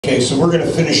Okay, so we're going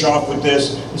to finish off with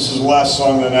this. This is the last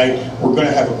song of the night. We're going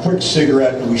to have a quick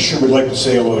cigarette, and we sure would like to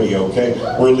say hello to you, okay?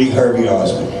 We're Lee Harvey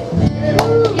Osmond.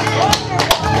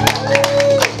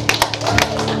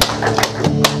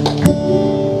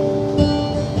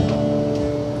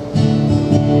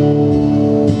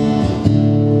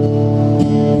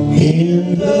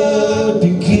 In the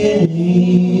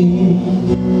beginning,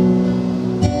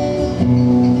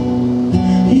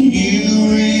 you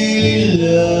really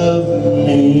loved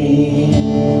me,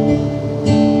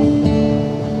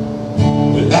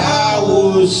 but I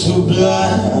was so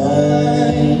blind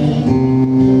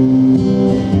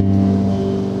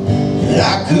that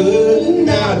I could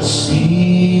not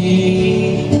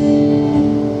see.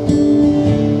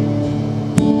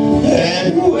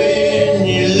 And when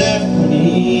you left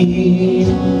me,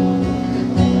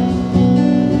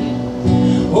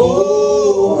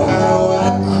 oh, how I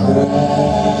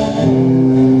cried.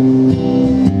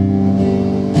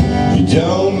 You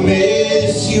don't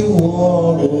miss your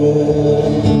water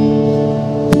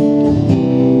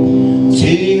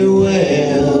till your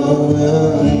well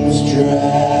runs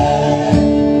dry.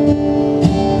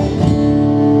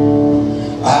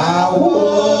 I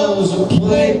was a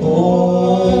playboy,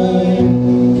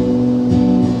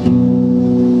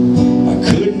 I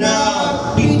could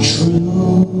not be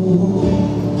true,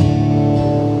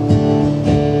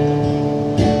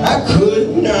 I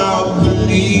could not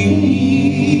believe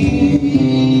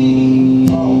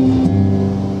I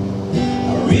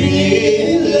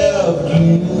really loved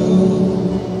you.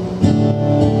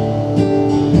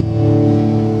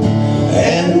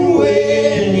 And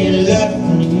when you left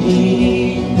me,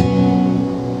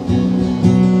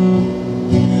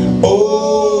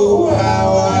 oh, how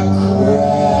I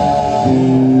cried.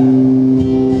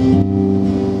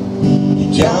 You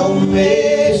don't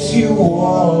miss your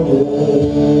water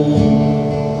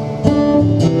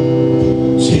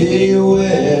till your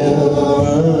well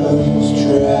runs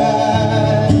dry.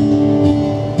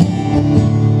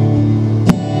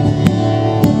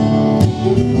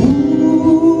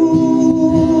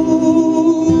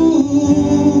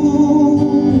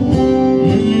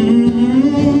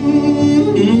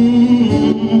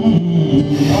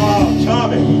 Oh,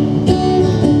 Tommy.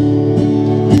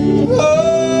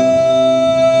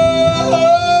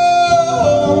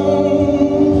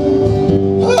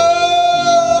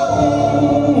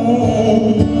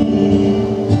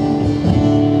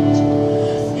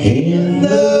 In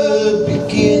the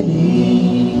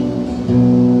beginning,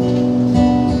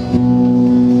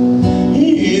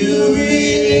 you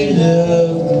really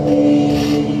loved me,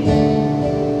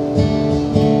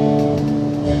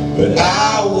 but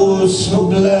I was so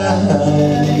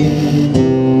blind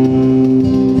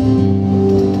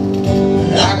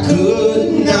I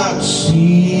could not see.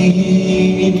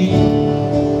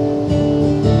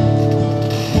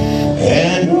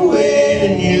 And when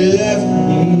you left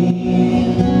me,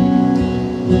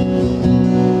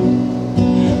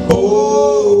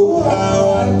 oh, how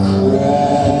I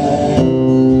cried.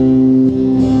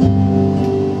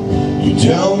 You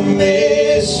don't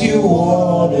miss your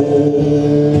water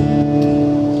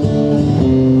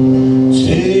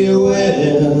till your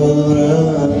well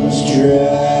runs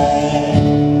dry.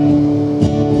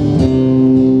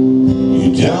 You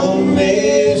don't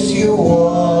miss your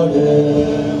water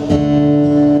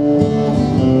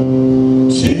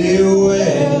till your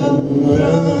well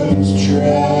runs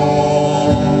dry.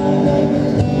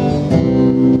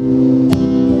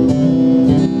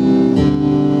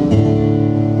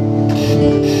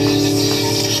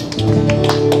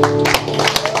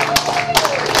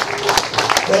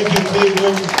 Thank you,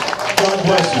 Cleveland. God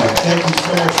bless you. Thank you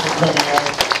so much for coming out.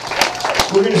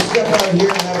 We're going to step out here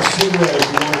and have a cigarette.